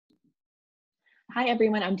Hi,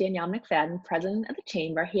 everyone. I'm Danielle McFadden, President of the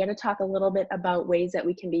Chamber, here to talk a little bit about ways that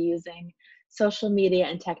we can be using social media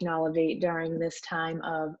and technology during this time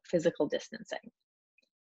of physical distancing.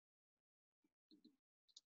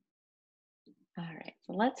 All right,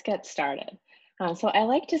 so let's get started. So I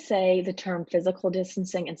like to say the term physical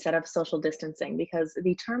distancing instead of social distancing because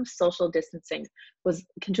the term social distancing was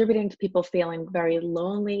contributing to people feeling very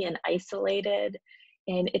lonely and isolated.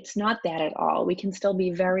 And it's not that at all. We can still be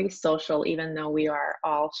very social even though we are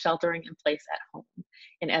all sheltering in place at home.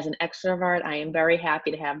 And as an extrovert, I am very happy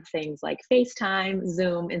to have things like FaceTime,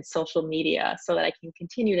 Zoom, and social media so that I can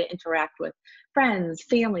continue to interact with friends,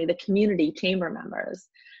 family, the community, chamber members.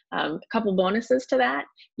 A couple bonuses to that: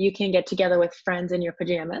 you can get together with friends in your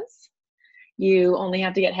pajamas. You only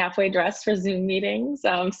have to get halfway dressed for Zoom meetings.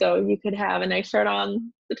 So you could have a nice shirt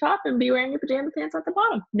on the top and be wearing your pajama pants at the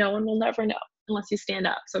bottom. No one will never know unless you stand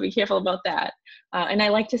up. So be careful about that. And I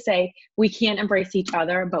like to say we can't embrace each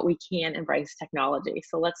other, but we can embrace technology.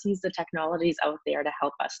 So let's use the technologies out there to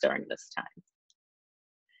help us during this time.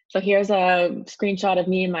 So here's a screenshot of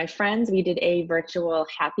me and my friends. We did a virtual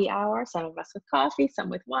happy hour, some of us with coffee, some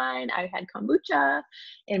with wine. I had kombucha.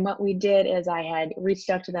 And what we did is I had reached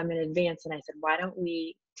out to them in advance and I said, why don't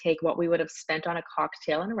we take what we would have spent on a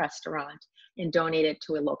cocktail in a restaurant and donate it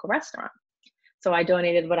to a local restaurant? So I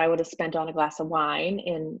donated what I would have spent on a glass of wine,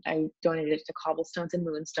 and I donated it to Cobblestones and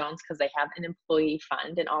Moonstones because they have an employee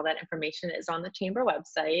fund, and all that information is on the chamber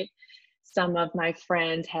website. Some of my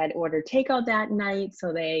friends had ordered takeout that night,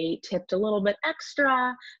 so they tipped a little bit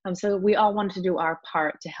extra. So we all wanted to do our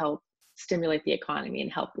part to help stimulate the economy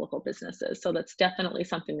and help local businesses. So that's definitely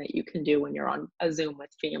something that you can do when you're on a Zoom with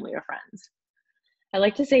family or friends. I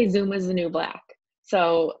like to say Zoom is the new Black.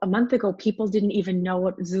 So a month ago, people didn't even know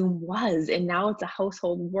what Zoom was, and now it's a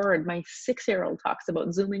household word. My 6-year-old talks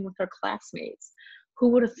about Zooming with her classmates. Who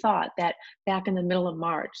would have thought that back in the middle of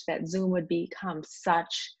March that Zoom would become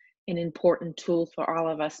such an important tool for all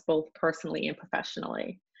of us, both personally and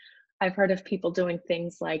professionally? I've heard of people doing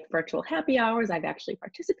things like virtual happy hours. I've actually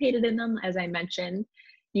participated in them, as I mentioned.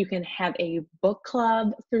 You can have a book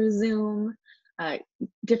club through Zoom. Uh,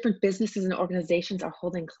 Different businesses and organizations are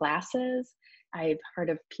holding classes. I've heard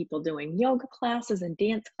of people doing yoga classes and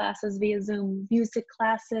dance classes via Zoom, music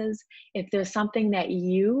classes. If there's something that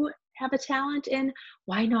you have a talent in,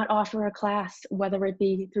 why not offer a class, whether it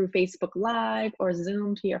be through Facebook Live or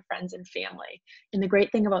Zoom, to your friends and family? And the great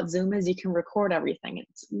thing about Zoom is you can record everything.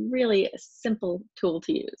 It's really a simple tool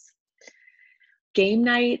to use. Game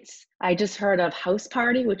nights, I just heard of House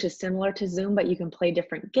Party, which is similar to Zoom, but you can play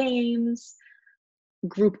different games.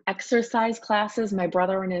 Group exercise classes. My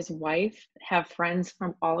brother and his wife have friends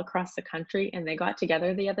from all across the country, and they got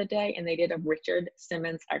together the other day and they did a Richard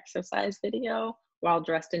Simmons exercise video while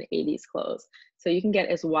dressed in 80s clothes. So you can get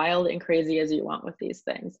as wild and crazy as you want with these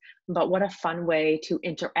things. But what a fun way to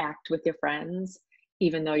interact with your friends,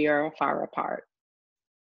 even though you're far apart.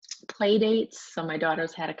 Play dates. So my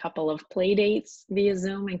daughter's had a couple of play dates via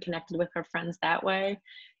Zoom and connected with her friends that way.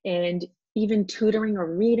 And even tutoring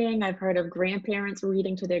or reading. I've heard of grandparents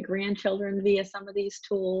reading to their grandchildren via some of these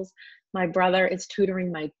tools. My brother is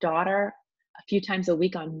tutoring my daughter a few times a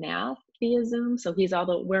week on math via Zoom. So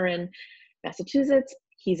we're in Massachusetts,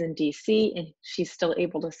 he's in DC, and she's still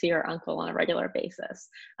able to see her uncle on a regular basis.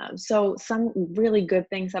 So some really good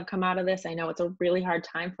things have come out of this. I know it's a really hard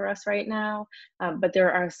time for us right now, but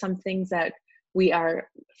there are some things that we are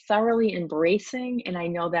thoroughly embracing, and I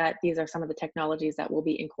know that these are some of the technologies that we'll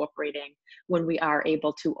be incorporating when we are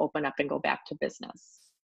able to open up and go back to business.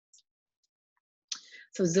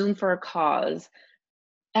 So Zoom for a cause.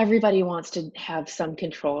 Everybody wants to have some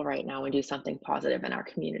control right now and do something positive in our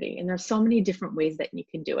community. And there's so many different ways that you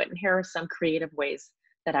can do it. And here are some creative ways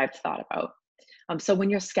that I've thought about. So when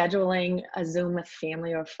you're scheduling a Zoom with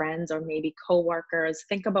family or friends or maybe coworkers,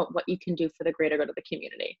 think about what you can do for the greater good of the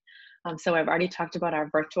community. So I've already talked about our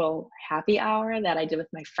virtual happy hour that I did with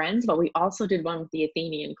my friends, but we also did one with the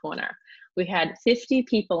Athenian Corner. We had 50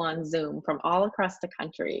 people on Zoom from all across the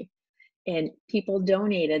country, and people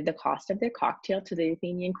donated the cost of their cocktail to the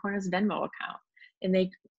Athenian Corner's Venmo account. And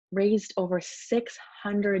they raised over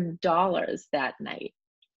 $600 that night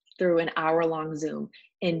through an hour-long Zoom.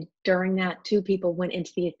 And during that, two people went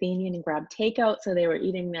into the Athenian and grabbed takeout. So they were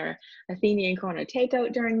eating their Athenian Corner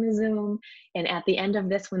takeout during the Zoom. And at the end of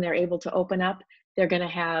this, when they're able to open up, they're going to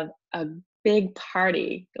have a big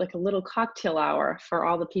party, like a little cocktail hour for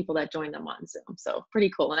all the people that join them on Zoom. So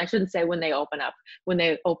pretty cool. And I shouldn't say when they open up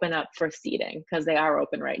for seating, because they are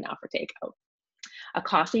open right now for takeout. a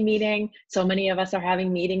coffee meeting. So many of us are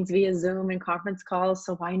having meetings via Zoom and conference calls.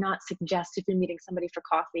 So why not suggest, if you're meeting somebody for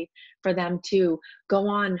coffee, for them to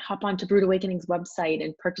hop on to Brewed Awakening's website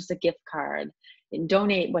and purchase a gift card and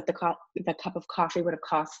donate what the cup of coffee would have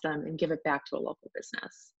cost them and give it back to a local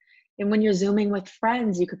business. And when you're Zooming with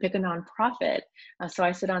friends, you could pick a nonprofit. So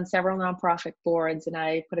I sit on several nonprofit boards, and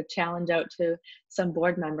I put a challenge out to some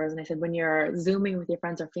board members. And I said, when you're Zooming with your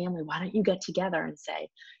friends or family, why don't you get together and say,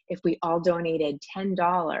 if we all donated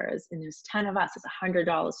 $10 and there's 10 of us, it's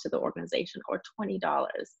 $100 to the organization, or $20.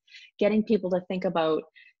 Getting people to think about,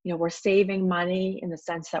 we're saving money in the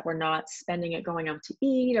sense that we're not spending it going out to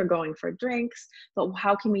eat or going for drinks, but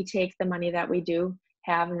how can we take the money that we do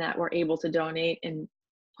have and that we're able to donate and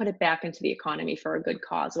put it back into the economy for a good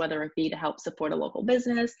cause, whether it be to help support a local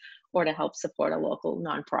business or to help support a local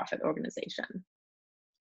nonprofit organization.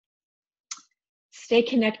 Stay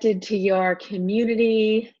connected to your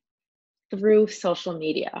community through social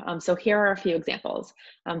media. So here are a few examples.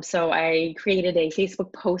 So I created a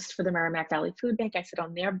Facebook post for the Merrimack Valley Food Bank. I sit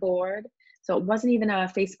on their board. So it wasn't even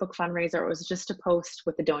a Facebook fundraiser. It was just a post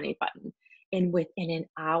with the donate button. And within an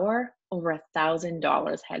hour, over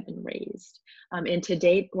 $1,000 had been raised. And to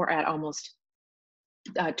date, we're at almost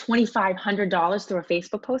 $2,500 through a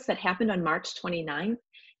Facebook post that happened on March 29th.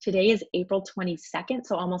 Today is April 22nd,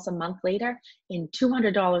 so almost a month later, and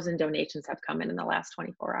 $200 in donations have come in the last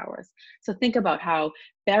 24 hours. So think about how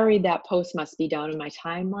buried that post must be down in my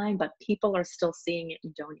timeline, but people are still seeing it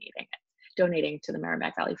and donating to the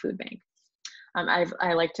Merrimack Valley Food Bank.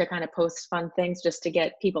 I like to kind of post fun things just to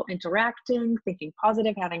get people interacting, thinking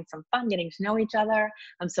positive, having some fun, getting to know each other.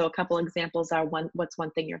 So a couple examples are what's one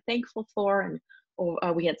thing you're thankful for? And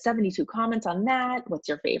we had 72 comments on that. What's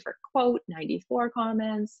your favorite quote? 94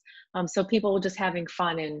 comments. So people just having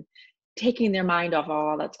fun and taking their mind off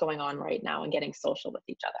all that's going on right now and getting social with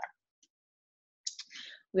each other.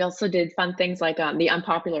 We also did fun things like the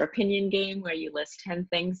unpopular opinion game, where you list 10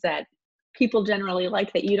 things that people generally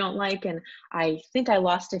like that you don't like. And I think I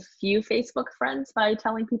lost a few Facebook friends by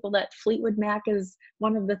telling people that Fleetwood Mac is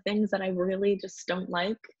one of the things that I really just don't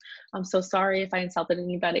like. I'm so sorry if I insulted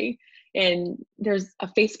anybody. And there's a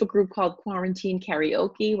Facebook group called Quarantine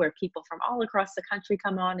Karaoke, where people from all across the country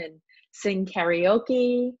come on and sing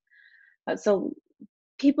karaoke. So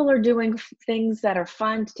people are doing things that are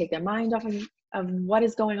fun to take their mind off of what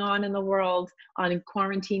is going on in the world. On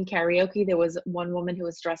Quarantine Karaoke, there was one woman who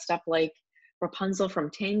was dressed up like Rapunzel from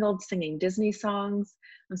Tangled singing Disney songs.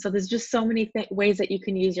 And so there's just so many ways that you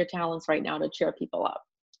can use your talents right now to cheer people up.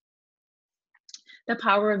 The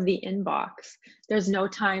power of the inbox. There's no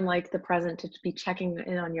time like the present to be checking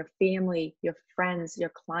in on your family, your friends,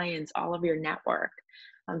 your clients, all of your network.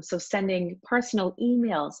 So sending personal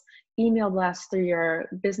emails, email blasts through your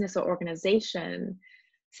business or organization,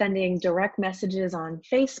 sending direct messages on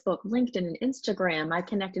Facebook, LinkedIn, and Instagram. I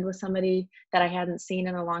connected with somebody that I hadn't seen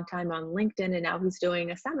in a long time on LinkedIn, and now he's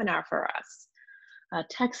doing a seminar for us.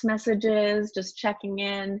 Text messages, just checking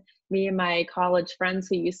in. Me and my college friends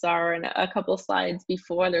who you saw in a couple slides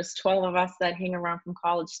before, there's 12 of us that hang around from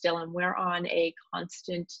college still, and we're on a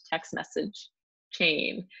constant text message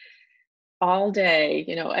chain all day,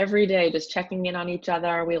 every day, just checking in on each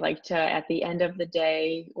other. We like to, at the end of the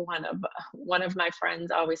day, one of my friends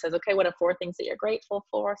always says, okay, what are 4 things that you're grateful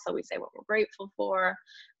for? So we say what we're grateful for.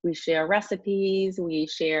 We share recipes, we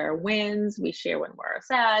share wins, we share when we're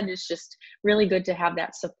sad. It's just really good to have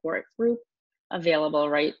that support group available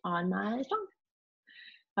right on my phone.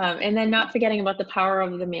 And then not forgetting about the power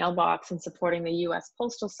of the mailbox and supporting the U.S.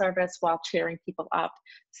 Postal Service while cheering people up.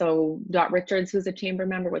 So Dot Richards, who's a chamber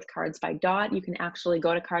member with Cards by Dot, you can actually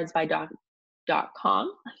go to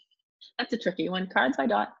cardsbydot.com. That's a tricky one,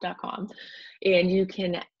 cardsbydot.com. And you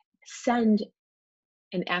can send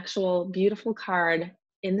an actual beautiful card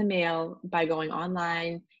in the mail by going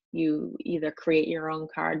online. You either create your own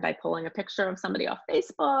card by pulling a picture of somebody off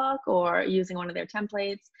Facebook or using one of their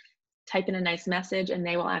templates. Type in a nice message, and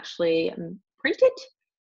they will actually print it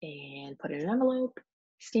and put it in an envelope,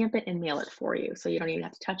 stamp it, and mail it for you. So you don't even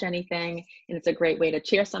have to touch anything. And it's a great way to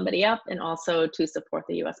cheer somebody up and also to support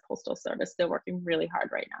the U.S. Postal Service. They're working really hard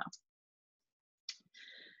right now.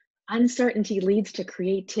 Uncertainty leads to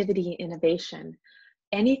creativity and innovation.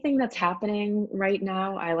 Anything that's happening right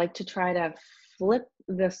now, I like to try to flip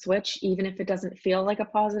the switch, even if it doesn't feel like a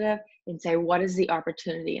positive, and say, what is the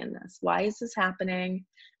opportunity in this? Why is this happening?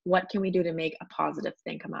 What can we do to make a positive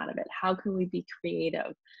thing come out of it? How can we be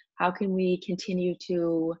creative? How can we continue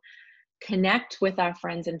to connect with our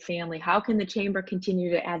friends and family? How can the chamber continue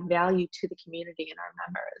to add value to the community and our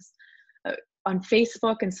members? On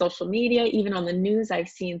Facebook and social media, even on the news, I've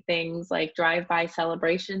seen things like drive-by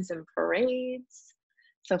celebrations and parades.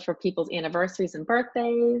 So for people's anniversaries and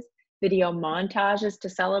birthdays, video montages to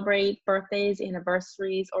celebrate birthdays,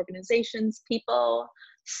 anniversaries, organizations, people,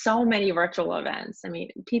 so many virtual events. I mean,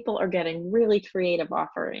 people are getting really creative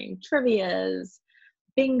offering trivias,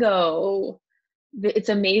 bingo. It's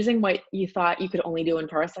amazing what you thought you could only do in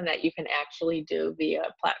person that you can actually do via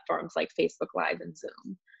platforms like Facebook Live and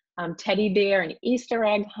Zoom. Teddy bear and Easter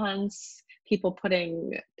egg hunts, people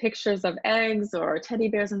putting pictures of eggs or teddy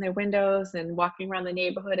bears in their windows and walking around the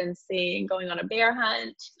neighborhood and seeing, going on a bear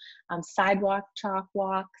hunt, sidewalk chalk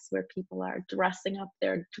walks where people are dressing up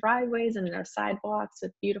their driveways and their sidewalks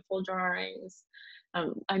with beautiful drawings.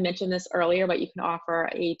 I mentioned this earlier, but you can offer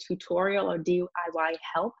a tutorial or DIY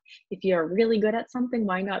help. If you're really good at something,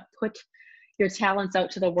 why not put your talents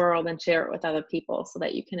out to the world and share it with other people so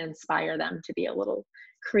that you can inspire them to be a little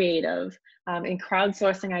creative, and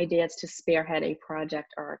crowdsourcing ideas to spearhead a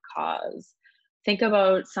project or a cause. Think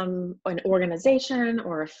about an organization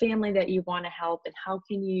or a family that you want to help, and how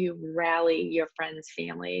can you rally your friends,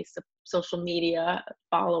 family, social media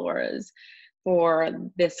followers for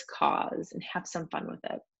this cause and have some fun with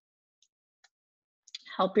it.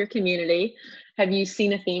 Help your community. Have you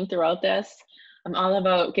seen a theme throughout this? I'm all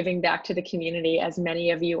about giving back to the community, as many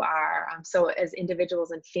of you are. So as individuals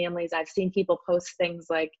and families, I've seen people post things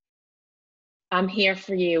like, I'm here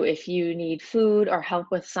for you if you need food or help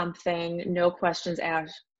with something, no questions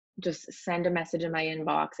asked, just send a message in my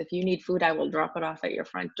inbox. If you need food, I will drop it off at your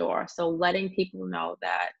front door. So letting people know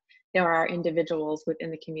that there are individuals within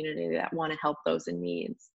the community that want to help those in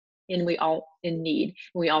need. We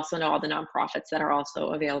also know all the nonprofits that are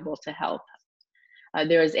also available to help.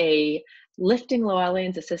 There's a Lifting Low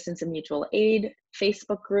Orleans Assistance and Mutual Aid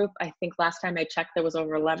Facebook group. I think last time I checked, there was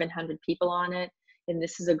over 1,100 people on it. And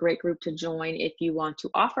this is a great group to join if you want to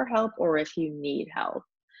offer help or if you need help.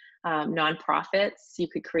 Nonprofits, you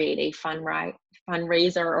could create a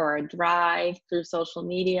fundraiser or a drive through social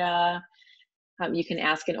media. You can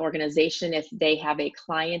ask an organization if they have a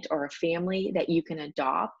client or a family that you can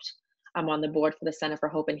adopt. I'm on the board for the Center for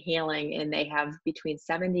Hope and Healing, and they have between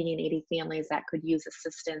 70 and 80 families that could use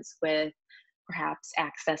assistance with perhaps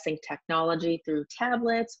accessing technology through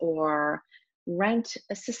tablets or rent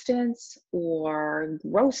assistance or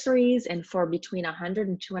groceries. And for between $100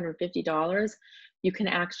 and $250, you can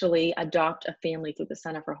actually adopt a family through the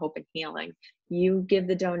Center for Hope and Healing. You give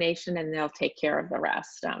the donation and they'll take care of the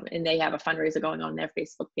rest. And they have a fundraiser going on their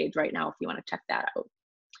Facebook page right now if you want to check that out.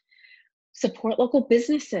 Support local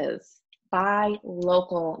businesses. Buy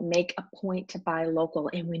local. Make a point to buy local.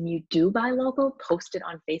 And when you do buy local, post it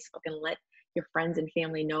on Facebook and let your friends and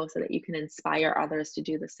family know so that you can inspire others to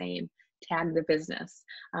do the same. Tag the business.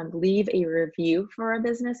 Leave a review for a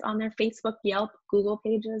business on their Facebook, Yelp, Google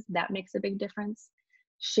pages. That makes a big difference.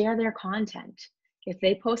 Share their content. If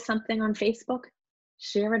they post something on Facebook,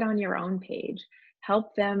 share it on your own page.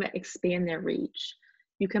 Help them expand their reach.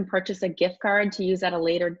 You can purchase a gift card to use at a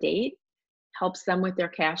later date. Helps them with their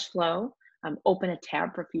cash flow. Open a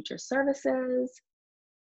tab for future services.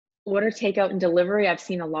 Order takeout and delivery. I've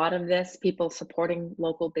seen a lot of this, people supporting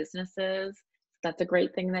local businesses. That's a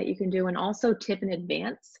great thing that you can do. And also tip in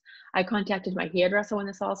advance. I contacted my hairdresser when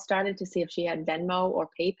this all started to see if she had Venmo or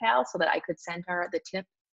PayPal so that I could send her the tip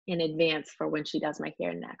in advance for when she does my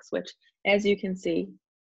hair next, which, as you can see,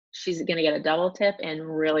 she's gonna get a double tip and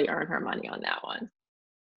really earn her money on that one.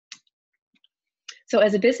 So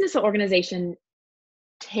as a business or organization,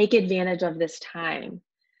 take advantage of this time.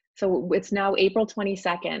 So it's now April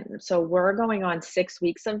 22nd. So we're going on 6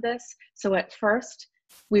 weeks of this. So at first,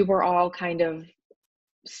 we were all kind of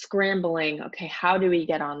scrambling. Okay, how do we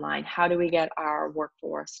get online? How do we get our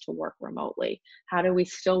workforce to work remotely? How do we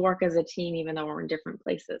still work as a team even though we're in different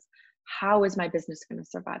places? How is my business going to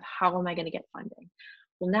survive? How am I going to get funding?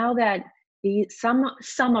 Well, now that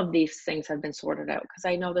some of these things have been sorted out, because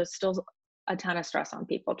I know there's still a ton of stress on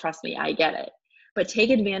people. Trust me, I get it. But take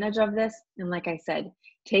advantage of this. And like I said,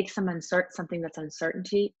 take something that's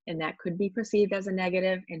uncertainty and that could be perceived as a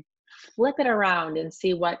negative, and flip it around and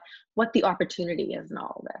see what the opportunity is in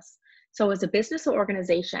all of this. So as a business or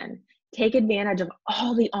organization, take advantage of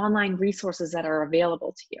all the online resources that are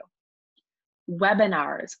available to you.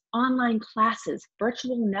 Webinars, online classes,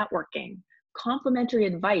 virtual networking, complimentary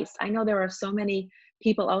advice. I know there are so many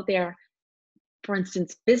people out there, for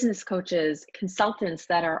instance, business coaches, consultants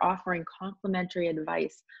that are offering complimentary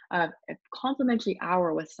advice, a complimentary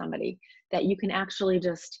hour with somebody that you can actually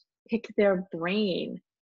just pick their brain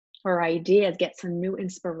for ideas, get some new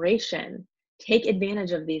inspiration. Take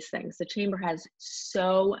advantage of these things. The Chamber has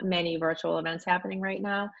so many virtual events happening right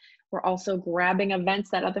now. We're also grabbing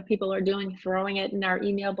events that other people are doing, throwing it in our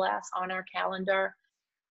email blasts on our calendar.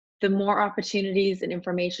 The more opportunities and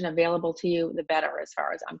information available to you, the better as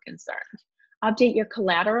far as I'm concerned. Update your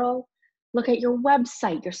collateral, look at your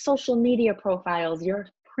website, your social media profiles, your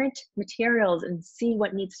print materials, and see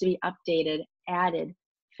what needs to be updated, added,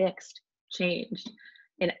 fixed, changed.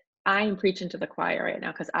 And I am preaching to the choir right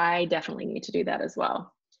now because I definitely need to do that as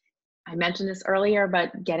well. I mentioned this earlier,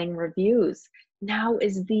 but getting reviews. Now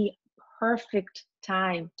is the perfect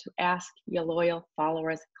time to ask your loyal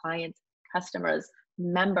followers, clients, customers,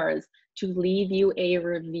 members to leave you a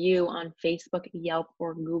review on Facebook, Yelp,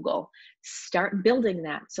 or Google. Start building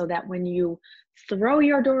that so that when you throw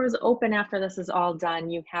your doors open after this is all done,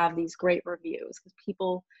 you have these great reviews, because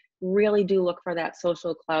people really do look for that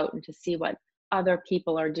social clout and to see what other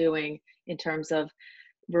people are doing in terms of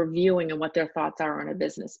reviewing and what their thoughts are on a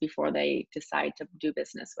business before they decide to do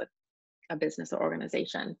business with a business or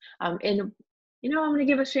organization. And you know, I'm going to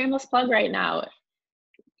give a shameless plug right now.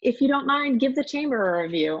 If you don't mind, give the chamber a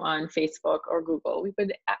review on Facebook or Google. We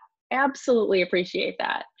would absolutely appreciate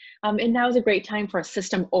that. And now is a great time for a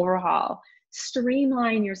system overhaul.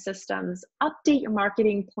 Streamline your systems, update your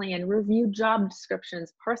marketing plan, review job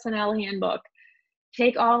descriptions, personnel handbook.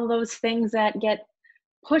 Take all those things that get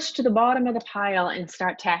pushed to the bottom of the pile and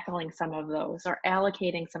start tackling some of those, or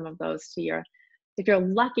allocating some of those to your, if you're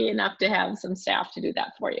lucky enough to have some staff to do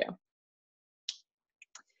that for you.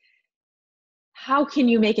 How can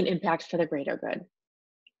you make an impact for the greater good?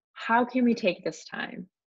 How can we take this time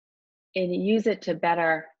and use it to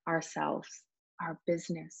better ourselves, our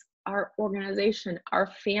business, our organization, our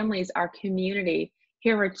families, our community?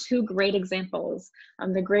 Here are two great examples.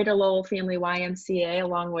 The Greater Lowell Family YMCA,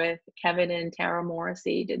 along with Kevin and Tara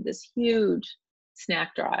Morrissey, did this huge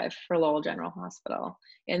snack drive for Lowell General Hospital.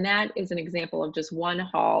 And that is an example of just one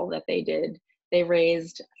haul that they did. They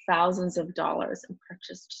raised thousands of dollars and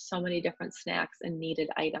purchased so many different snacks and needed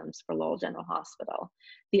items for Lowell General Hospital.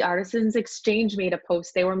 The Artisans Exchange made a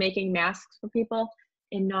post. They were making masks for people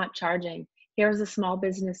and not charging. Here's a small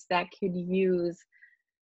business that could use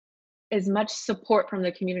as much support from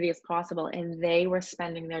the community as possible, and they were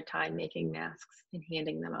spending their time making masks and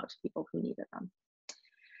handing them out to people who needed them.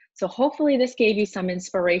 So hopefully this gave you some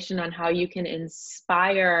inspiration on how you can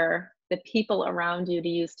inspire the people around you to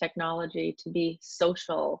use technology to be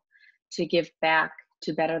social, to give back,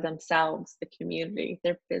 to better themselves, the community,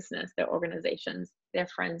 their business, their organizations, their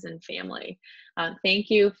friends and family. Thank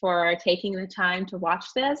you for taking the time to watch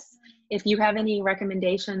this. If you have any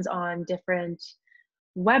recommendations on different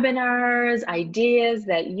webinars, ideas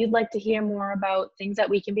that you'd like to hear more about, things that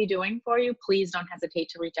we can be doing for you, please don't hesitate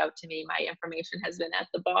to reach out to me. My information has been at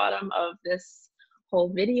the bottom of this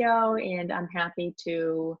whole video, and I'm happy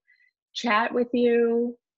to chat with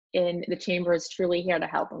you. And the chamber is truly here to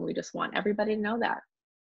help, and we just want everybody to know that.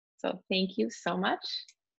 So thank you so much.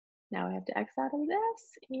 Now I have to X out of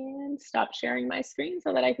this and stop sharing my screen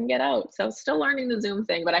so that I can get out. So still learning the Zoom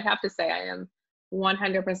thing, but I have to say I am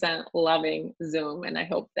 100% loving Zoom, and I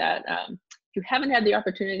hope that if you haven't had the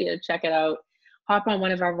opportunity to check it out, hop on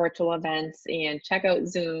one of our virtual events and check out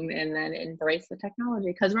Zoom, and then embrace the technology.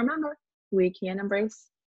 Because remember, we can embrace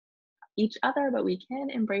each other, but we can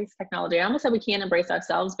embrace technology. I almost said we can't embrace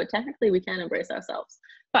ourselves, but technically we can embrace ourselves.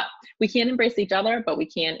 But we can't embrace each other, but we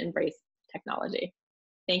can embrace technology.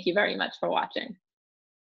 Thank you very much for watching.